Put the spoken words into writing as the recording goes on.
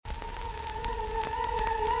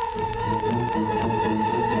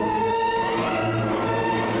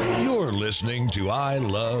listening to I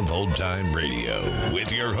Love Old Time Radio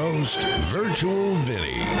with your host, Virtual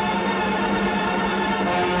Vinny.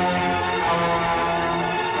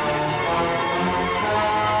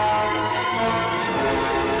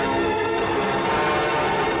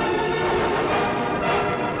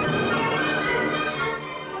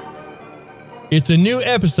 It's a new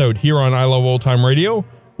episode here on I Love Old Time Radio.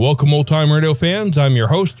 Welcome, Old Time Radio fans. I'm your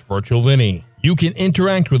host, Virtual Vinny. You can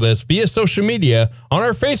interact with us via social media on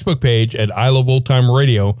our Facebook page at I Love Old Time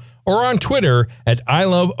Radio or on Twitter at I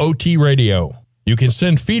Love OT Radio. You can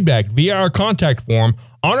send feedback via our contact form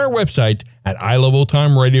on our website at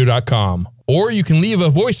iloveoldtimeradio.com, or you can leave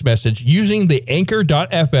a voice message using the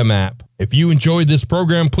Anchor.fm app. If you enjoyed this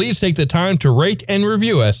program, please take the time to rate and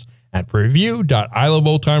review us at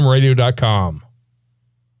review.iloveoldtimeradio.com.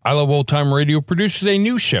 I Love Old Time Radio produces a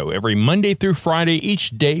new show every Monday through Friday,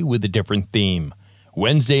 each day with a different theme.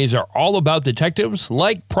 Wednesdays are all about detectives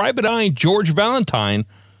like Private Eye George Valentine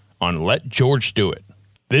on Let George Do It.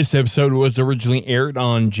 This episode was originally aired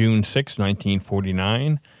on June 6,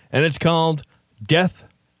 1949, and it's called Death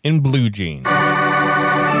in Blue Jeans.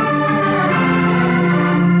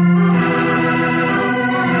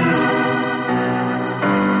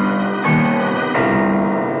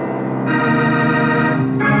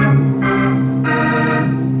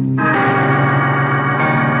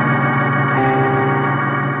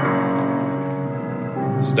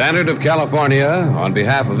 Standard of California, on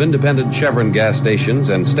behalf of independent Chevron gas stations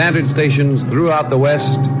and standard stations throughout the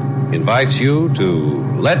West, invites you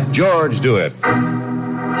to Let George Do It.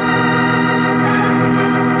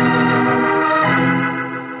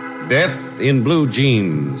 Death in Blue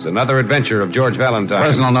Jeans, another adventure of George Valentine.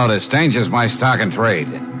 Personal notice, changes my stock and trade.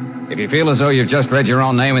 If you feel as though you've just read your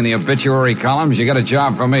own name in the obituary columns, you got a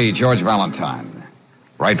job for me, George Valentine.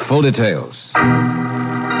 Write full details.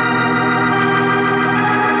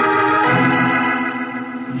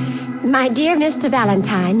 My dear Mr.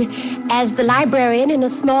 Valentine, as the librarian in a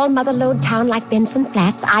small mother-lode town like Benson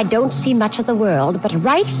Flats, I don't see much of the world, but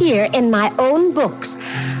right here in my own books,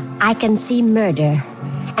 I can see murder.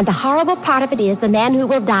 And the horrible part of it is the man who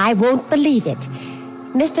will die won't believe it.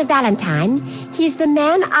 Mr. Valentine, he's the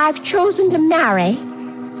man I've chosen to marry.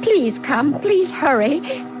 Please come, please hurry.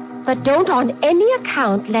 But don't on any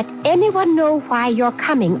account let anyone know why you're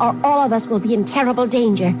coming, or all of us will be in terrible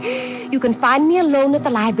danger. You can find me alone at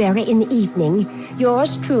the library in the evening.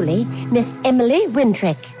 Yours truly, Miss Emily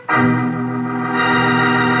Wintrick.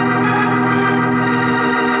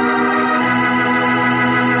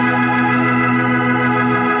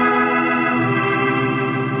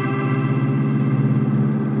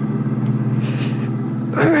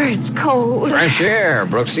 It's cold. Fresh air,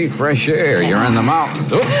 Brooksy, fresh air. You're in the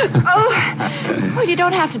mountains. Well, you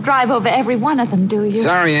don't have to drive over every one of them, do you?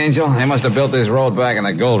 Sorry, Angel. They must have built this road back in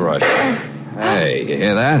the gold rush. Hey, you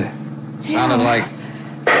hear that? Sounded like...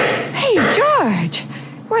 Hey, George.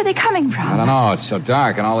 Where are they coming from? I don't know. It's so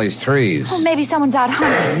dark in all these trees. Well, maybe someone's out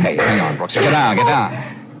hunting. Hey, hang on, Brooksy. Get down, get down.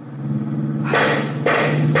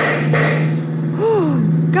 Oh,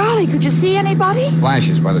 golly, could you see anybody?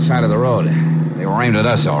 Flashes by the side of the road. They were aimed at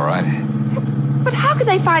us, all right. But how could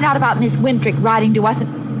they find out about Miss Wintrick writing to us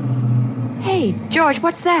and... Hey, George,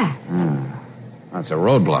 what's that? That's a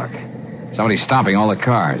roadblock. Somebody's stopping all the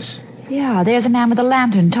cars. Yeah, there's a man with a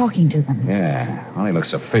lantern talking to them. Yeah, well, he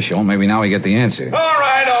looks official. Maybe now we get the answer. All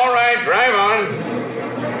right, drive on.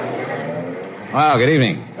 Well, good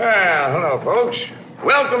evening. Well, hello, folks.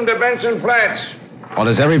 Welcome to Benson Flats. Well,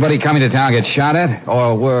 does everybody coming to town get shot at,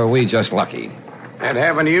 or were we just lucky? That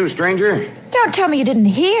happen to you, stranger? Don't tell me you didn't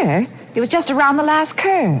hear. It was just around the last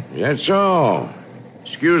curve. That's all.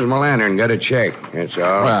 Excuse my lantern, got to check. That's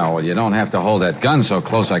all. Well, you don't have to hold that gun so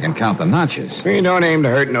close I can count the notches. We don't aim to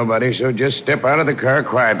hurt nobody, so just step out of the car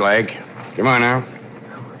quiet-like. Come on now.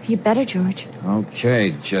 You better, George.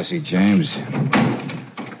 Okay, Jesse James.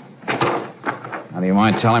 Now, do you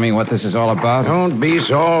mind telling me what this is all about? Don't be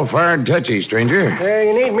so all-fired touchy, stranger.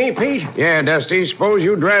 You need me, Pete? Yeah, Dusty. Suppose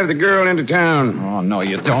you drive the girl into town. Oh, no,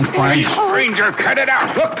 you don't, Frank. Stranger, cut it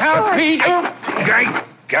out. Look out, Pete. I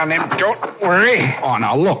got him. Don't worry. Oh,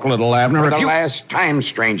 now, look, little Abner, For if the you... last time,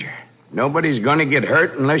 stranger. Nobody's going to get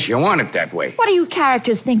hurt unless you want it that way. What do you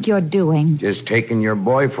characters think you're doing? Just taking your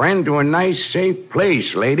boyfriend to a nice, safe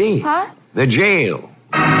place, lady. Huh? The jail.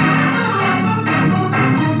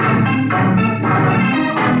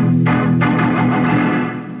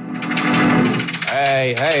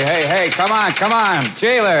 Hey, come on.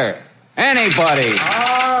 Jailer. Anybody.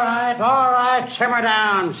 All right. Simmer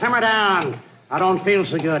down. I don't feel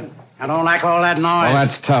so good. I don't like all that noise. Well,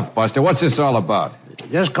 that's tough, Buster. What's this all about?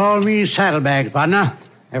 Just call me Saddlebags, partner.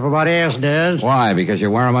 Everybody else does. Why? Because you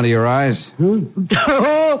wear them under your eyes?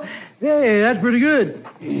 Oh, hey, that's pretty good.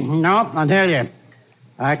 No, I'll tell you.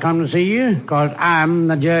 I come to see you because I'm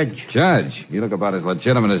the judge. Judge, you look about as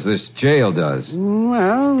legitimate as this jail does.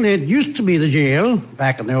 Well, it used to be the jail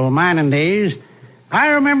back in the old mining days.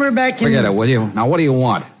 I remember back in... Forget it, will you? Now, what do you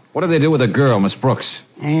want? What did they do with the girl, Miss Brooks?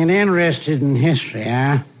 Ain't interested in history,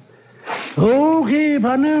 huh? Okay,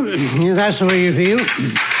 partner. If that's the way you feel.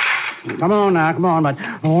 Come on now, come on, but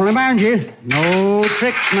only mind you, no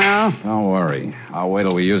tricks now. Don't worry. I'll wait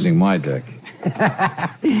till we're using my deck.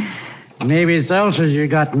 Maybe it's ulcers you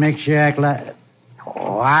got makes you act like...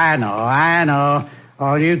 Oh, I know.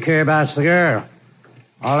 All you care about's the girl.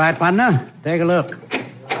 All right, partner, take a look.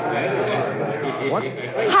 What?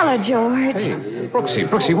 Hello, George. Hey,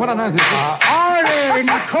 Brooksy, what on earth is this? Order in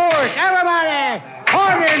the court, everybody!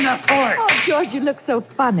 Order in the court! Oh, George, you look so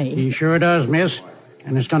funny. He sure does, miss.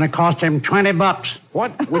 And it's going to cost him $20.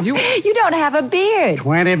 What? Would you... You don't have a beard.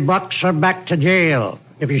 $20 or back to jail.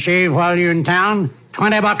 If you shave while you're in town,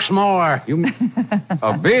 $20 more. You...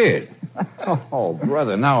 A beard? Oh,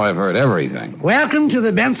 brother, now I've heard everything. Welcome to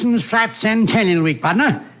the Benson's Flat Centennial Week,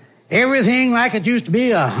 partner. Everything like it used to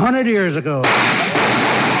be 100 years ago. Door,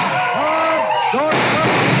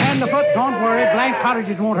 hand the foot. Don't worry. Blank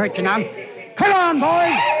cottages won't hurt you now. Come on,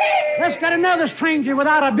 boys. Let's get another stranger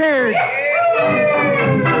without a beard.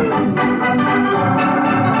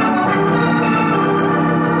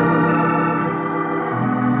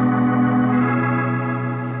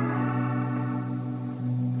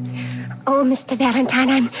 Oh, Mr.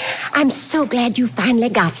 Valentine, I'm so glad you finally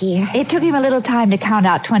got here. It took him a little time to count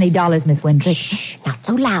out $20, Miss Wintrick. Shh, not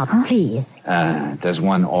so loud, please. Does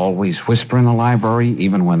one always whisper in the library,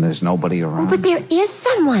 even when there's nobody around? Oh, but there is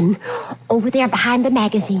someone over there behind the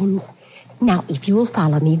magazines. Now, if you'll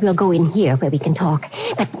follow me, we'll go in here where we can talk.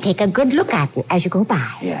 But take a good look at me as you go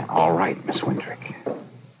by. Yeah, all right, Miss Wintrick.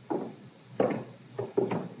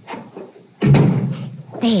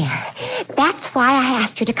 There. That's why I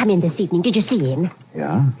asked you to come in this evening. Did you see him?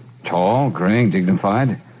 Yeah? Tall, gray,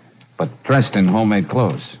 dignified, but dressed in homemade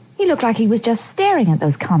clothes. He looked like he was just staring at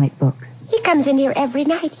those comic books. He comes in here every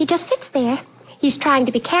night. He just sits there. He's trying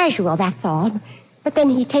to be casual, that's all. But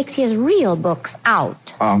then he takes his real books out.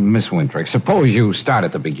 Miss Wintrick, suppose you start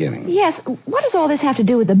at the beginning. Yes, what does all this have to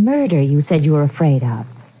do with the murder you said you were afraid of?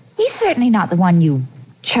 He's certainly not the one you've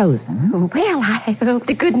chosen. Well, I hope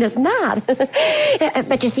to goodness not.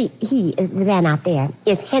 But you see, the man out there,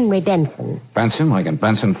 is Henry Benson. Benson, like in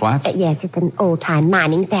Benson Flats? Yes, it's an old-time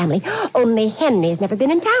mining family. Only Henry's never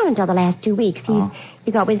been in town until the last 2 weeks.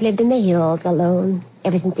 He's always lived in the hills alone,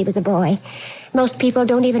 ever since he was a boy. Most people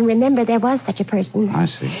don't even remember there was such a person. I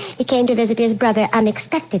see. He came to visit his brother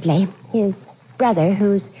unexpectedly. His brother,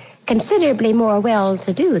 who's considerably more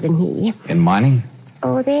well-to-do than he. In mining?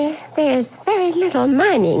 Oh, there's very little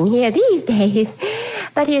mining here these days.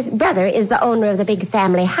 But his brother is the owner of the big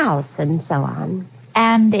family house and so on.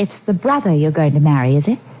 And it's the brother you're going to marry, is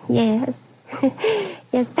it? Yes.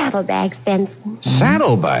 Yes, saddlebags, Benson.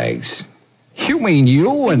 Saddlebags? You mean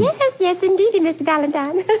you and... Yes, indeed, Mr.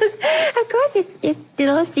 Valentine. Of course, it's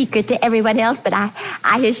still a secret to everyone else, but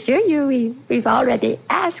I assure you we've already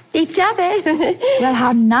asked each other. Well,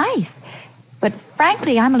 how nice. But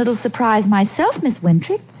frankly, I'm a little surprised myself, Miss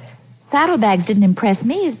Wintrick. Saddlebags didn't impress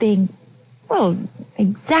me as being, well,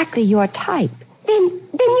 exactly your type. Then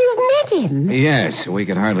you've met him. Yes, we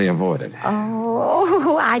could hardly avoid it.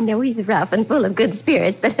 Oh, I know he's rough and full of good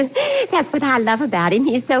spirits, but that's what I love about him.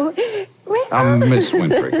 He's so... Well... Miss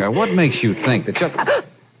Wintrick, what makes you think that you...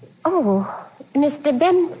 Oh, Mr.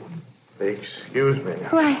 Ben... Excuse me.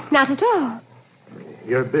 Why, not at all.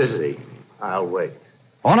 You're busy. I'll wait.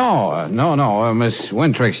 Oh, no. Miss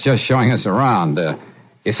Wintrick's just showing us around.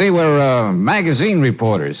 You see, we're magazine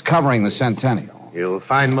reporters covering the Centennial. You'll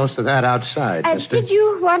find most of that outside, mister. Did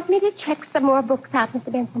you want me to check some more books out,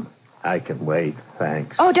 Mr. Benson? I can wait,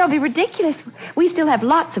 thanks. Oh, don't be ridiculous. We still have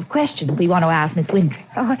lots of questions we want to ask Miss Wintrick.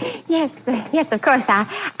 Oh, yes, of course.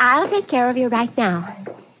 I'll take care of you right now.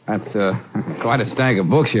 That's quite a stack of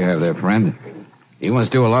books you have there, friend. You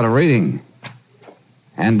must do a lot of reading.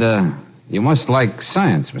 And you must like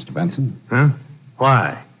science, Mr. Benson. Huh?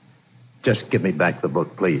 Why? Just give me back the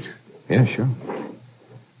book, please. Yeah, sure.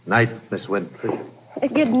 Night, Miss Wintrick.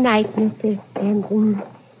 Good night, Mr. Benson.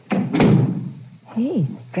 Hey,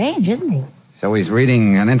 strange, isn't he? So he's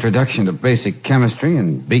reading an introduction to basic chemistry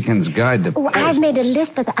and Beacon's Guide to... Oh, I've made a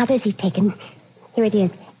list of the others he's taken. Here it is.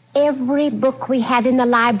 Every book we have in the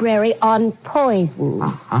library on poison.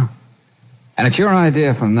 Uh-huh. And it's your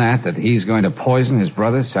idea from that he's going to poison his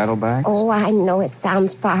brother, Saddlebags? Oh, I know it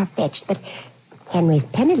sounds far-fetched, but Henry's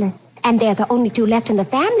penniless, And they're the only two left in the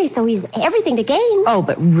family, so he's everything to gain. Oh,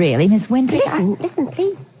 but really, Miss Winter? Listen,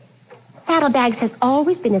 please. Saddlebags has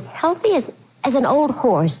always been as healthy as an old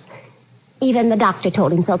horse. Even the doctor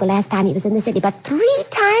told him so the last time he was in the city. But 3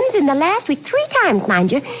 times in the last week, 3 times,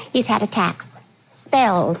 mind you, he's had attacks.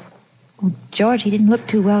 Spells. Oh, George, he didn't look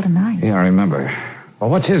too well tonight. Yeah, I remember. Well,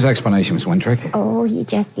 what's his explanation, Miss Wintrick? Oh, he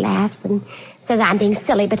just laughs and says I'm being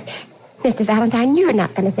silly. But, Mr. Valentine, you're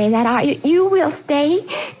not going to say that, are you? You will stay.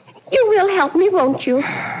 You will help me, won't you?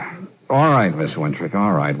 All right, Miss Wintrick,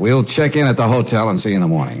 all right. We'll check in at the hotel and see you in the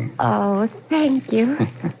morning. Oh, thank you.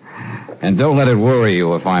 And don't let it worry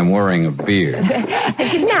you if I'm wearing a beard. Good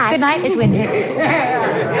night. Good night, Miss Winter.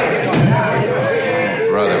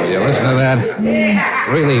 Brother, will you listen to that?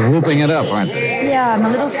 Really whooping it up, aren't they? Yeah, and the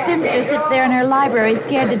little spinster sits there in her library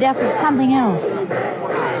scared to death of something else.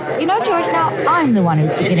 You know, George, now I'm the one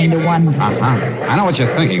who's beginning to wonder. I know what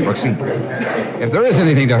you're thinking, Brooksy. If there is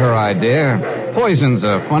anything to her idea, poison's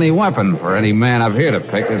a funny weapon for any man up here to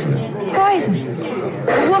pick, isn't it? Poison.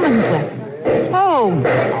 A woman's weapon. Oh,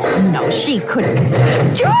 no, she couldn't.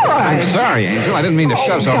 George! I'm sorry, Angel. I didn't mean to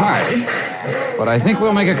shove so hard. But I think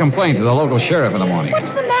we'll make a complaint to the local sheriff in the morning. What's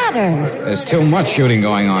the matter? There's too much shooting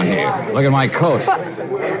going on here. Look at my coat.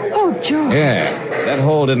 Oh, George. Yeah, that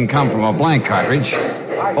hole didn't come from a blank cartridge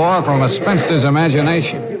or from a spinster's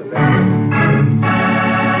imagination.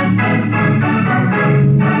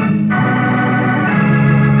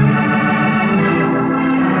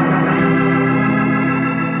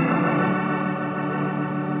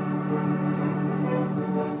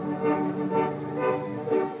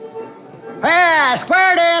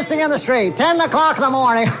 Square dancing in the street, 10 o'clock in the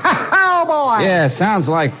morning. Oh, boy. Yeah, sounds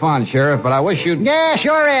like fun, Sheriff, but I wish you'd... Yeah,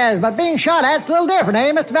 sure is. But being shot at's a little different,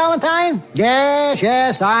 eh, Mr. Valentine?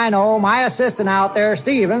 Yes, I know. My assistant out there,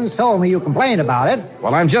 Stevens, told me you complained about it.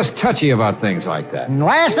 Well, I'm just touchy about things like that.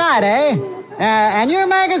 Last night, eh? And your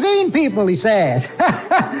magazine people, he said.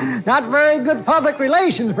 Not very good public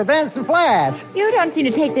relations for Benson Flats. You don't seem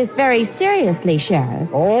to take this very seriously, Sheriff.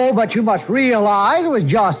 Oh, but you must realize it was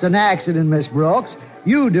just an accident, Miss Brooks.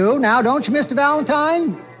 You do, now don't you, Mr.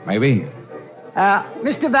 Valentine? Maybe.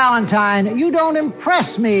 Mr. Valentine, you don't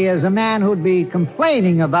impress me as a man who'd be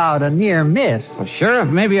complaining about a near miss. Well, Sheriff,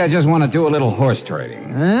 maybe I just want to do a little horse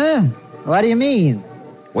trading. Huh? What do you mean?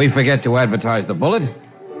 We forget to advertise the bullet,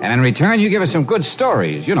 and in return you give us some good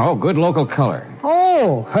stories, you know, good local color.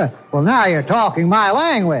 Oh, well, now you're talking my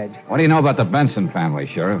language. What do you know about the Benson family,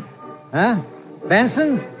 Sheriff? Huh?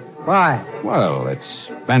 Benson's? Why? Well, it's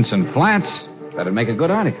Benson Flats. That'd make a good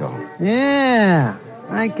article. Yeah,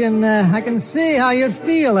 I can see how you'd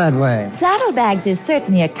feel that way. Saddlebags is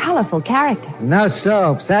certainly a colorful character. No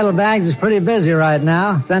soap. Saddlebags is pretty busy right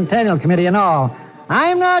now. Centennial Committee and all.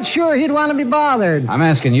 I'm not sure he'd want to be bothered. I'm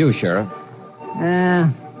asking you, Sheriff.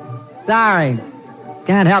 Sorry.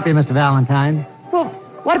 Can't help you, Mr. Valentine. Well,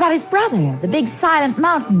 what about his brother, the big silent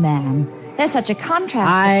mountain man? There's such a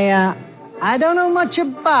contrast. I don't know much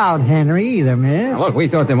about Henry either, miss. Now, look, we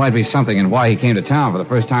thought there might be something in why he came to town for the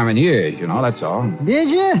first time in years, you know, that's all. Did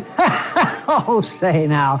you? Oh, say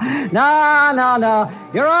now. No.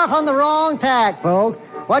 You're off on the wrong tack, folks.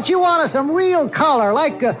 What you want is some real color,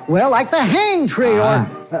 like the hang tree or...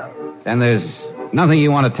 Then there's nothing you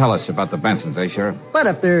want to tell us about the Bensons, eh, Sheriff? But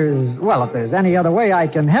if there's any other way I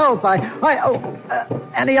can help,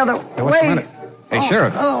 any other way... Hey,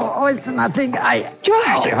 Sheriff. It's nothing.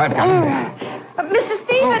 George! Mr.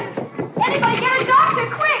 Stevens! Anybody get a doctor,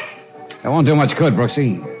 quick! That won't do much good,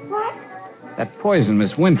 Brooksy. What? That poison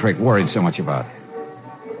Miss Wintrick worried so much about.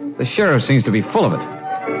 The sheriff seems to be full of it.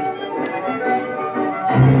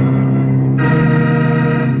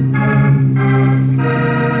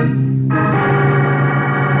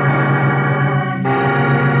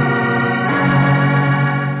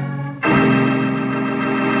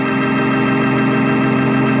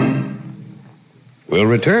 We'll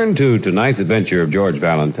return to tonight's adventure of George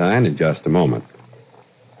Valentine in just a moment.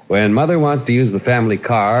 When Mother wants to use the family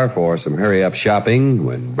car for some hurry-up shopping,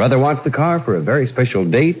 when Brother wants the car for a very special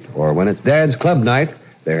date, or when it's Dad's club night,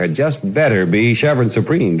 there had just better be Chevron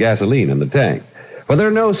Supreme gasoline in the tank. For there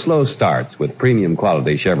are no slow starts with premium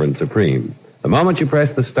quality Chevron Supreme. The moment you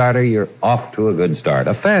press the starter, you're off to a good start,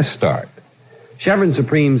 a fast start. Chevron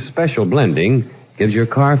Supreme's special blending gives your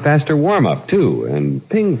car faster warm-up, too, and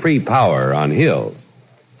ping-free power on hills.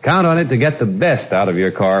 Count on it to get the best out of your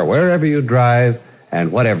car wherever you drive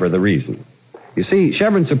and whatever the reason. You see,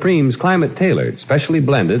 Chevron Supreme's climate-tailored, specially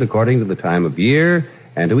blended according to the time of year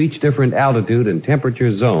and to each different altitude and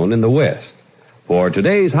temperature zone in the West. For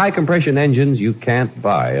today's high-compression engines, you can't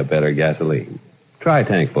buy a better gasoline. Try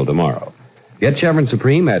Tankful tomorrow. Get Chevron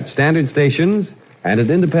Supreme at standard stations and at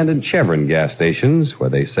independent Chevron gas stations where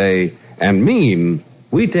they say and mean,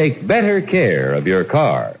 we take better care of your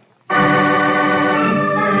car.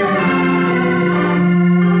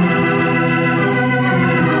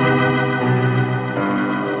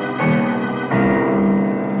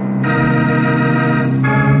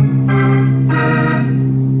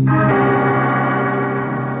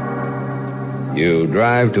 You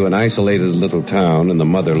drive to an isolated little town in the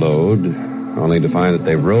mother lode, only to find that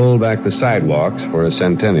they've rolled back the sidewalks for a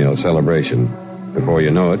centennial celebration. Before you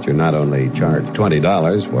know it, you're not only charged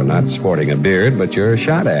 $20 for not sporting a beard, but you're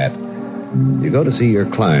shot at. You go to see your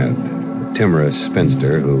client, a timorous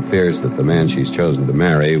spinster who fears that the man she's chosen to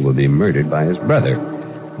marry will be murdered by his brother.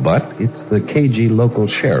 But it's the cagey local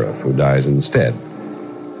sheriff who dies instead.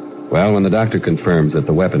 Well, when the doctor confirms that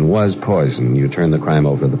the weapon was poison, you turn the crime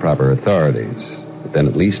over to the proper authorities. But then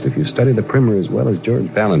at least if you study the primer as well as George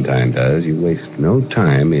Valentine does, you waste no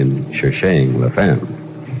time in cherching la femme.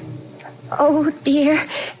 Oh, dear.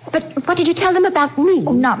 But what did you tell them about me?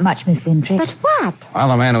 Oh, not much, Miss Vintry. But what? Well,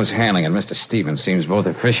 the man who's handling it, Mr. Stevens, seems both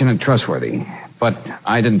efficient and trustworthy. But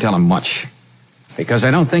I didn't tell him much. Because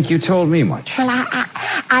I don't think you told me much. Well,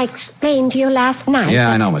 I explained to you last night. Yeah,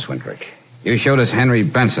 I know, Miss Wintrick. You showed us Henry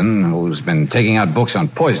Benson, who's been taking out books on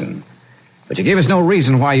poison. But you gave us no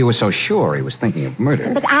reason why you were so sure he was thinking of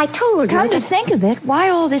murder. But I told you. Come to think of it, why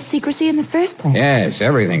all this secrecy in the first place? Yes,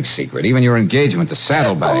 everything's secret. Even your engagement to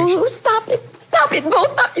Saddlebags. Oh, stop it. Stop it,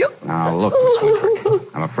 both of you. Now, look, Miss Wintrick.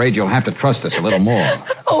 I'm afraid you'll have to trust us a little more.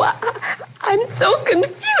 Oh, I'm so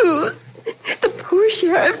confused. The poor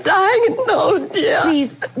sheriff dying and oh, dear.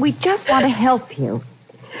 Please, we just want to help you.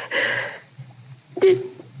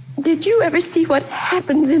 Did you ever see what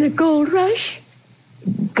happens in a gold rush?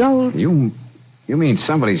 Gold? You mean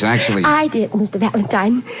somebody's actually... I did, Mr.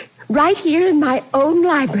 Valentine. Right here in my own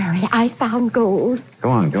library, I found gold. Go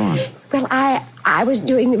on. Well, I was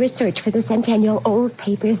doing the research for the Centennial, old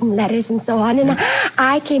papers and letters and so on, and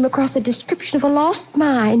I came across a description of a lost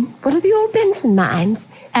mine, one of the old Benson mines.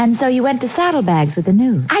 And so you went to Saddlebags with the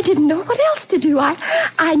news? I didn't know what else to do.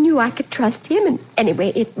 I knew I could trust him, and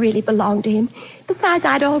anyway, it really belonged to him. Besides,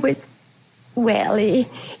 I'd always... Well,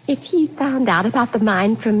 if he found out about the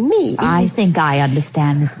mine from me... I think I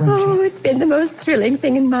understand, Miss Winter. Oh, it's been the most thrilling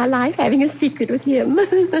thing in my life, having a secret with him.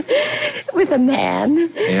 With a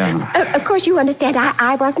man. Yeah. Of course, you understand,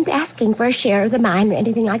 I wasn't asking for a share of the mine or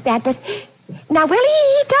anything like that, but... Now, Willie,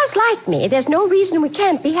 he does like me. There's no reason we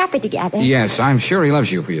can't be happy together. Yes, I'm sure he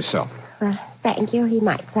loves you for yourself. Well, thank you. He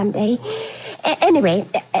might someday. Anyway,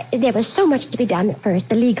 there was so much to be done at first.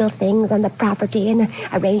 The legal things on the property and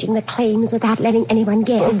arranging the claims without letting anyone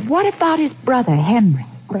guess. Well, what about his brother, Henry?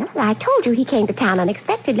 Well, I told you he came to town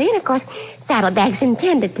unexpectedly, and of course, Saddlebags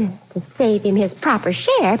intended to save him his proper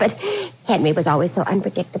share, but Henry was always so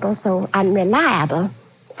unpredictable, so unreliable.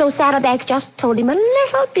 So Saddlebags just told him a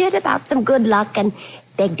little bit about some good luck and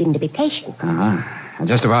begged him to be patient. Uh-huh. And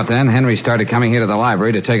just about then, Henry started coming here to the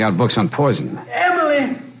library to take out books on poison.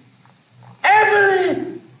 Emily!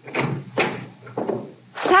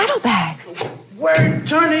 Saddlebags! Where in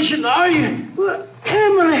tarnation are you?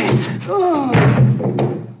 Emily! Oh!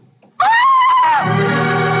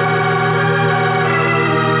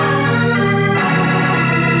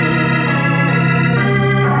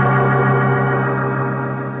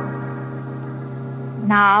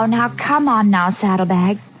 Now, come on now,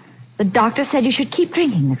 Saddlebags. The doctor said you should keep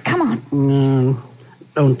drinking this. Come on.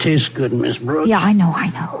 Don't taste good, Miss Brooks. Yeah, I know.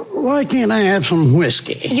 Why can't I have some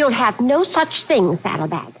whiskey? You'll have no such thing,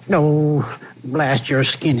 Saddlebags. No, blast your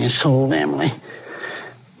skinny soul, Emily.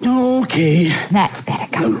 Okay. That's better.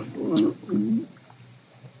 Come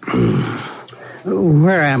on.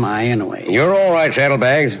 Where am I, anyway? You're all right,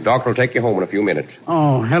 Saddlebags. Doctor will take you home in a few minutes.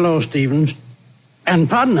 Oh, hello, Stevens. And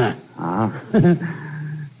partner.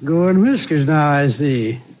 Going whiskers now, I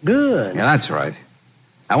see. Good. Yeah, that's right.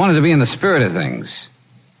 I wanted to be in the spirit of things.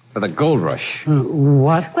 For the gold rush.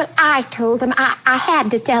 What? Well, I told them. I had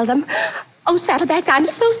to tell them. Oh, Saddlebags, I'm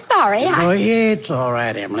so sorry. Oh, it's all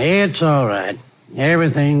right, Emily. It's all right.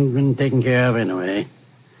 Everything's been taken care of anyway.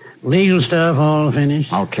 Legal stuff all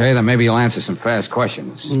finished. Okay, then maybe you'll answer some fast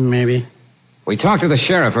questions. Maybe. We talked to the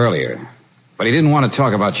sheriff earlier, but he didn't want to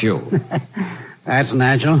talk about you. That's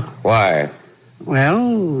natural. Why?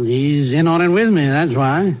 Well, he's in on it with me, that's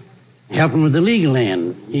why. Helping with the legal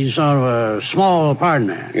end. He's sort of a small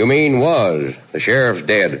partner. You mean was. The sheriff's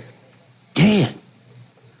dead. Dead?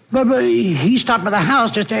 But he stopped by the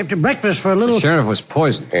house just after breakfast for a little... The sheriff was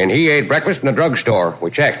poisoned. And he ate breakfast in the drugstore. We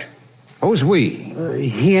checked. Who's we?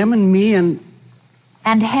 Him and me and...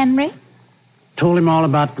 And Henry? Told him all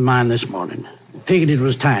about the mine this morning. figured it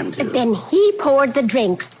was time to. But then he poured the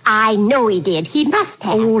drinks. I know he did. He must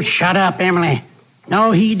have. Oh, shut up, Emily.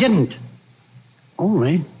 No, he didn't.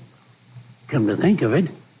 Only, come to think of it,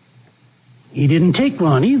 he didn't take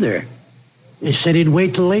one either. He said he'd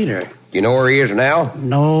wait till later. You know where he is now?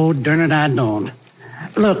 No, darn it, I don't.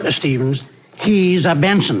 Look, Stevens, he's a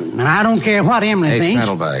Benson, and I don't care what Emily Hey, thinks.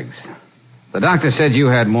 Saddlebags. The doctor said you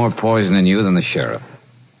had more poison in you than the sheriff.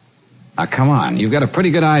 Now, come on. You've got a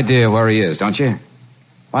pretty good idea where he is, don't you?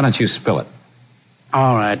 Why don't you spill it?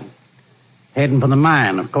 All right. Heading for the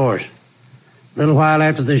mine, of course. A little while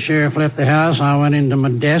after the sheriff left the house, I went into my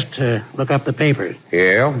desk to look up the papers.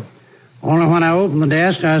 Yeah? Only when I opened the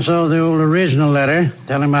desk, I saw the old original letter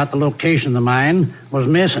telling about the location of the mine was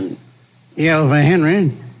missing. Yelled for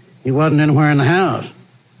Henry. He wasn't anywhere in the house.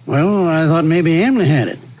 Well, I thought maybe Emily had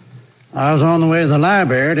it. I was on the way to the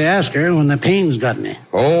library to ask her when the pains got me.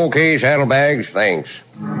 Okay, Saddlebags, thanks.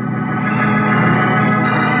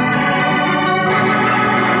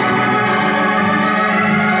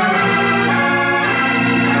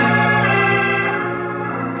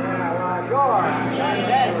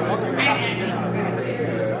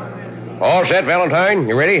 All set, Valentine?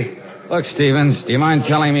 You ready? Look, Stevens, do you mind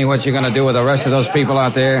telling me what you're going to do with the rest of those people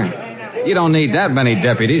out there? You don't need that many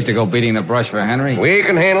deputies to go beating the brush for Henry. We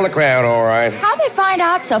can handle the crowd, all right. How'd they find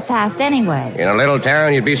out so fast anyway? In a little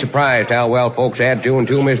town, you'd be surprised how well folks add two and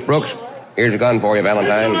two, Miss Brooks. Here's a gun for you,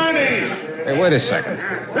 Valentine. Hey, wait a second.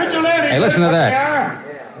 Hey, listen to that.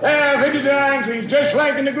 Yeah, Vigilante, just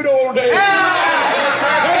like in the good old days.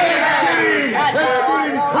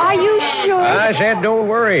 Are you sure? I said don't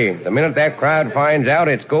worry. The minute that crowd finds out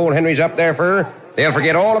it's Gold Henry's up there for, they'll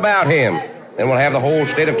forget all about him. Then we'll have the whole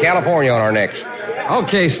state of California on our necks.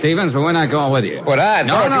 Okay, Stevens, but we're not going with you. But I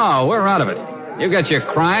No, we're out of it. You got your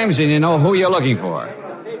crimes and you know who you're looking for.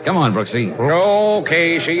 Come on, Brooksy.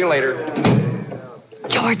 Okay, see you later.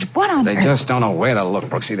 George, what on They earth? just don't know where to look,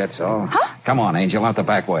 Brooksy, that's all. Huh? Come on, Angel, out the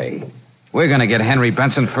back way. We're going to get Henry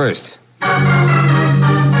Benson first.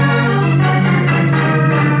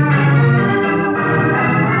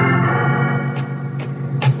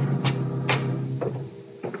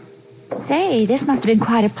 Say, this must have been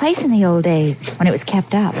quite a place in the old days when it was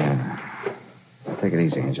kept up. Yeah. Take it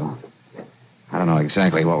easy, Angel. I don't know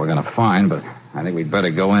exactly what we're going to find, but I think we'd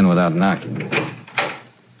better go in without knocking.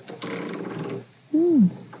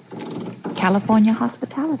 California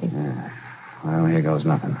hospitality. Yeah. Well, here goes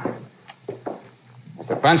nothing.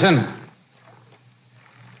 Mr. Benson?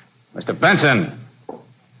 Mr. Benson!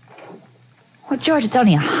 Well, George, it's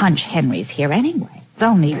only a hunch Henry's here anyway. It's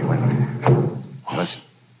only... Let's...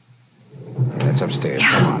 That's upstairs.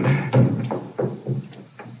 Come on.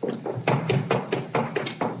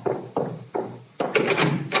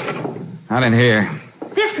 Not in here.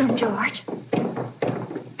 This room, George.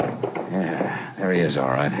 Yeah, there he is, all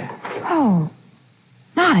right. Oh,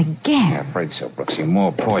 not again. Yeah, afraid so, Brooksy.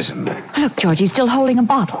 More poison. Look, George, he's still holding a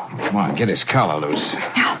bottle. Come on, get his collar loose.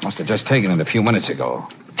 Must have just taken it a few minutes ago.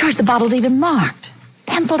 George, the bottle's even marked.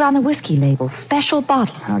 Penciled on the whiskey label. Special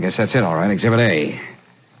bottle. I guess that's it, all right. Exhibit A.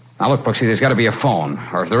 Now, look, Brooksy, there's got to be a phone.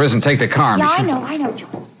 Or if there isn't, take the car. Yeah, I know,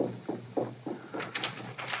 George.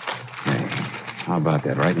 Hey, how about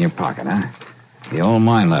that? Right in your pocket, huh? The old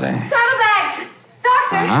mine letter. Saddlebags!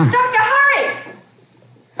 Doctor! Uh-huh. Doctor, hurry!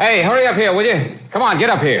 Hey, hurry up here, will you? Come on, get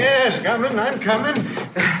up here. Yes, I'm coming.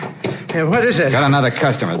 What is it? Got another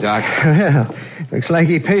customer, Doc. Well, looks like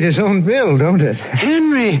he paid his own bill, don't it?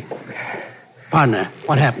 Henry! Partner,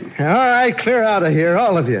 what happened? All right, clear out of here,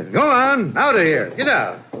 all of you. Go on, out of here. Get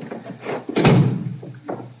out.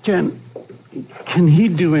 Can he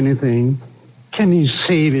do anything? Can he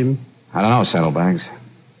save him? I don't know, Saddlebags.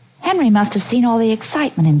 Henry must have seen all the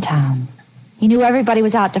excitement in town. He knew everybody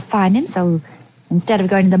was out to find him, so instead of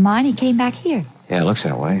going to the mine, he came back here. Yeah, it looks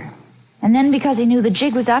that way. And then because he knew the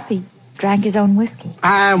jig was up, he drank his own whiskey.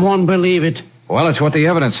 I won't believe it. Well, it's what the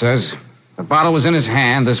evidence says. The bottle was in his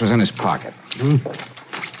hand. This was in his pocket.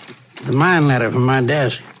 The mine letter from my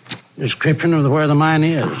desk. Description of where the mine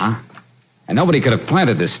is. Huh? And nobody could have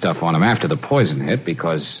planted this stuff on him after the poison hit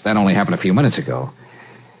because that only happened a few minutes ago.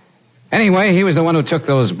 Anyway, he was the one who took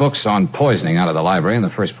those books on poisoning out of the library in the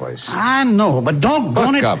first place. I know, but don't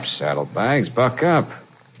Buck up, Saddlebags. Buck up.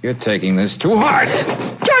 You're taking this too hard.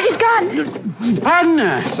 George's gun!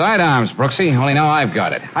 Partner! Sidearms, Brooksy. Only now I've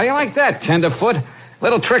got it. How do you like that, tenderfoot?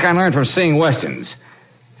 Little trick I learned from seeing westerns.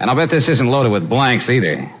 And I'll bet this isn't loaded with blanks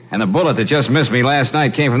either. And the bullet that just missed me last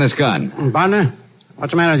night came from this gun. Partner, what's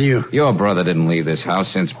the matter with you? Your brother didn't leave this house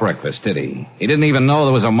since breakfast, did he? He didn't even know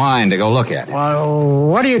there was a mine to go look at. Well,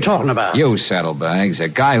 what are you talking about? You, Saddlebags. A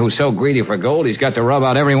guy who's so greedy for gold, he's got to rub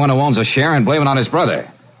out everyone who owns a share and blame it on his brother.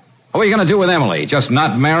 What are you going to do with Emily? Just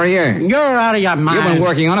not marry her? You're out of your mind. You've been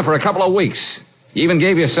working on it for a couple of weeks. You even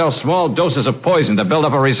gave yourself small doses of poison to build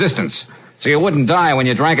up a resistance, so you wouldn't die when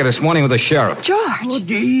you drank it this morning with the sheriff. George. Well,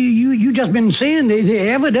 you just been seeing the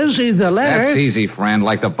evidence is the letter. That's easy, friend,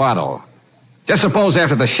 like the bottle. Just suppose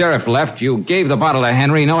after the sheriff left, you gave the bottle to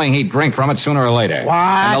Henry knowing he'd drink from it sooner or later. What?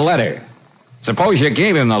 And the letter. Suppose you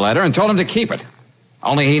gave him the letter and told him to keep it.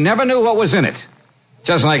 Only he never knew what was in it.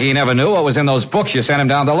 Just like he never knew what was in those books you sent him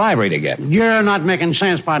down to the library to get. You're not making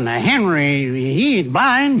sense, partner. Henry, he ain't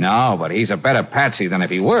blind. No, but he's a better patsy than if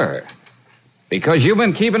he were. Because you've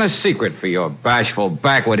been keeping a secret for your bashful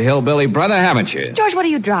backward hillbilly brother, haven't you? George, what are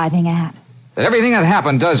you driving at? That everything that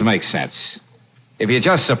happened does make sense. If you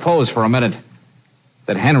just suppose for a minute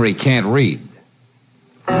that Henry can't read.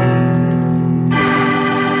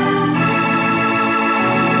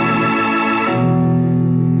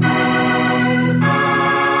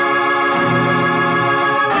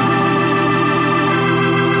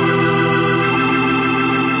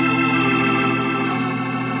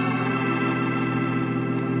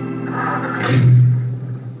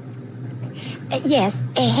 Yes,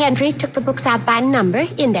 Henry took the books out by number,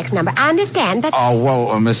 index number. I understand, but... Oh,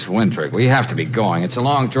 well, Miss Wintrick, we have to be going. It's a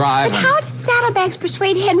long drive. But how did Saddlebags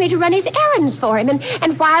persuade Henry to run his errands for him?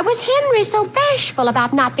 And why was Henry so bashful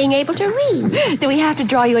about not being able to read? Do we have to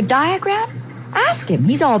draw you a diagram? Ask him.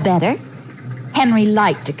 He's all better. Henry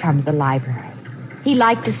liked to come to the library. He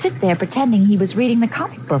liked to sit there pretending he was reading the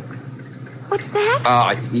comic books. What's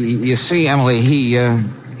that? You see, Emily, he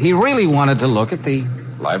really wanted to look at the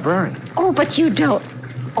library. Oh, but you don't.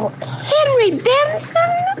 Oh, Henry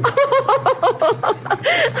Benson?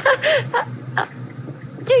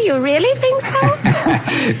 Do you really think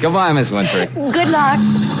so? Goodbye, Miss Wintrick. Good luck.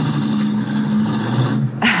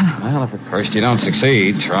 Well, if at first you don't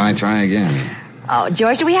succeed, try again. Oh,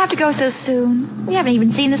 George, do we have to go so soon? We haven't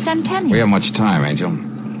even seen the centennial. We have much time, Angel.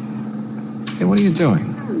 Hey, what are you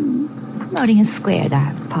doing? Loading a square that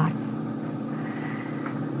I was pot.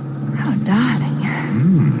 Oh, darling.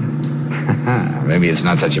 Maybe it's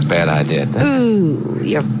not such a bad idea. Ooh,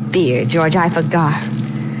 your beard, George, I forgot.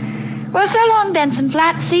 Well, so long, Benson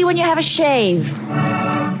Flat. See you when you have a shave.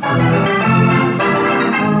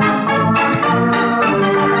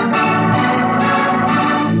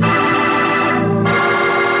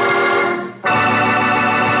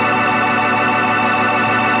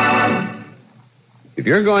 If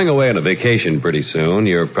you're going away on a vacation pretty soon,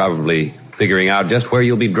 you're probably figuring out just where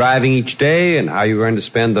you'll be driving each day and how you're going to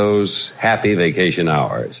spend those happy vacation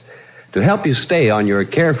hours. To help you stay on your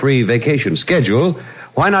carefree vacation schedule,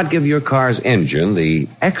 why not give your car's engine the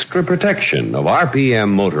extra protection of RPM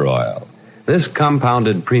motor oil? This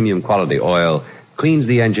compounded premium quality oil cleans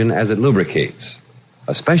the engine as it lubricates.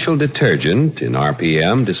 A special detergent in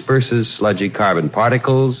RPM disperses sludgy carbon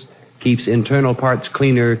particles, keeps internal parts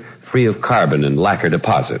cleaner, free of carbon and lacquer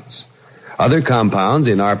deposits. Other compounds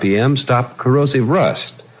in RPM stop corrosive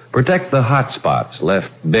rust, protect the hot spots left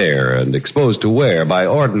bare and exposed to wear by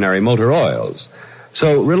ordinary motor oils.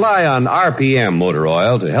 So rely on RPM motor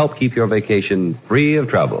oil to help keep your vacation free of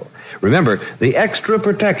trouble. Remember, the extra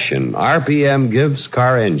protection RPM gives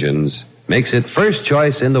car engines makes it first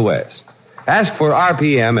choice in the West. Ask for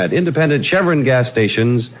RPM at independent Chevron gas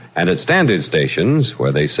stations and at standard stations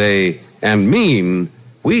where they say and mean,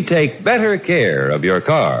 we take better care of your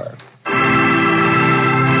car.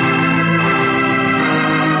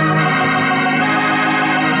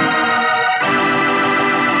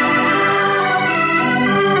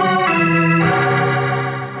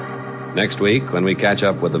 Next week, when we catch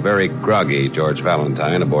up with the very groggy George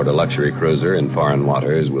Valentine aboard a luxury cruiser in foreign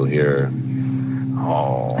waters, we'll hear...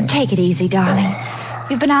 Oh. Take it easy, darling.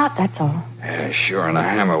 You've been out, that's all. Yeah, sure, and the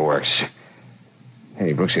hammer works.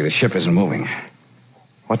 Hey, Brooksy, the ship isn't moving.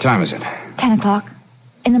 What time is it? 10 o'clock.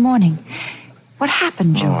 In the morning. What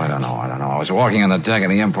happened, George? Oh, I don't know. I was walking on the deck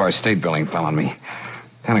and the Empire State Building fell on me.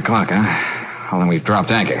 10 o'clock, huh? Well, then we've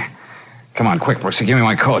dropped anchor. Come on, quick, Brooksy, give me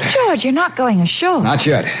my coat. George, you're not going ashore. Not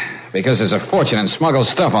yet, because there's a fortune in smuggled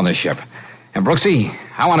stuff on this ship. And, Brooksy,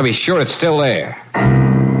 I want to be sure it's still there.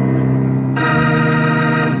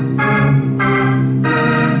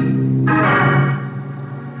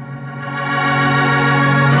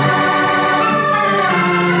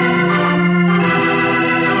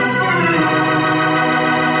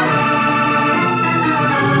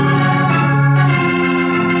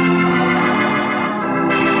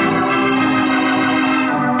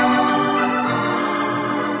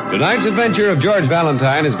 Tonight's adventure of George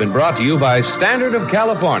Valentine has been brought to you by Standard of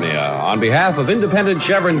California on behalf of independent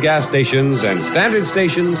Chevron gas stations and Standard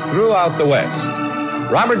stations throughout the West.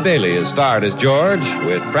 Robert Bailey is starred as George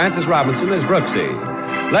with Francis Robinson as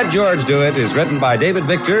Brooksy. Let George Do It is written by David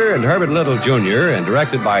Victor and Herbert Little, Jr. and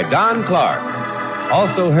directed by Don Clark.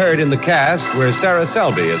 Also heard in the cast were Sarah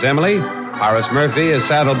Selby as Emily, Horace Murphy as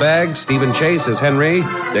Saddlebags, Stephen Chase as Henry,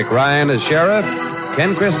 Dick Ryan as Sheriff,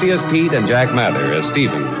 Ken Christie as Pete, and Jack Mather as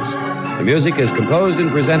Stevens. The music is composed and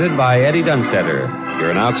presented by Eddie Dunstetter.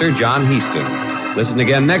 Your announcer, John Heaston. Listen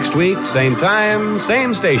again next week, same time,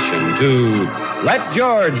 same station, to Let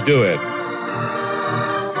George Do It.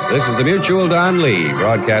 This is the Mutual Don Lee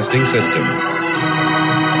Broadcasting System.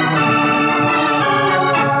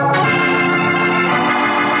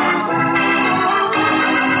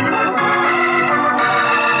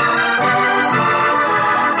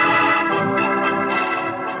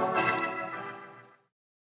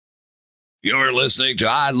 You're listening to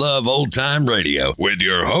I Love Old Time Radio with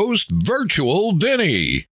your host, Virtual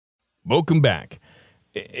Vinny. Welcome back.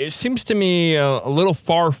 It seems to me a little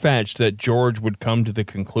far-fetched that George would come to the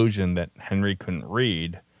conclusion that Henry couldn't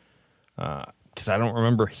read, because I don't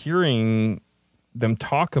remember hearing them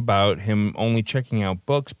talk about him only checking out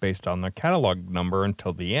books based on their catalog number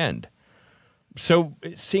until the end. So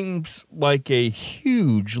it seems like a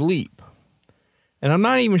huge leap. And I'm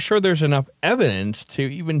not even sure there's enough evidence to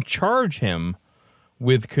even charge him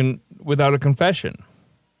without a confession.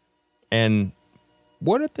 And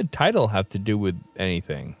what did the title have to do with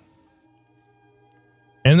anything?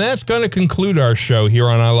 And that's going to conclude our show here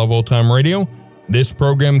on I Love Old Time Radio. This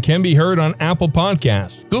program can be heard on Apple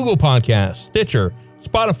Podcasts, Google Podcasts, Stitcher,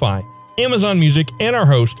 Spotify, Amazon Music, and our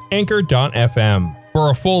host, Anchor.fm. For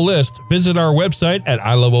a full list, visit our website at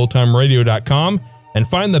iloveoldtimeradio.com and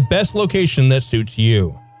find the best location that suits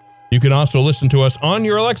you. You can also listen to us on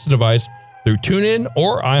your Alexa device through TuneIn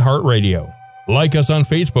or iHeartRadio. Like us on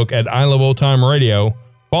Facebook at I Love Old Time Radio.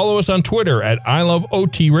 Follow us on Twitter at I Love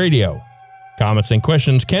OT Radio. Comments and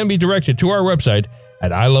questions can be directed to our website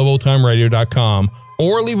at iloveoldtimeradio.com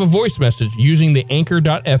or leave a voice message using the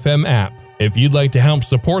Anchor.fm app. If you'd like to help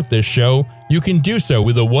support this show, you can do so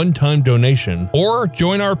with a one-time donation or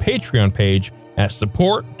join our Patreon page at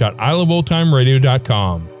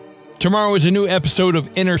support.iloveoldtimeradio.com. Tomorrow is a new episode of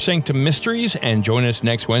Inner Sanctum Mysteries, and join us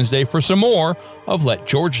next Wednesday for some more of Let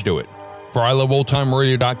George Do It. For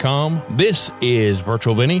iloveoldtimeradio.com, this is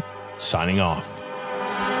Virtual Vinny, signing off.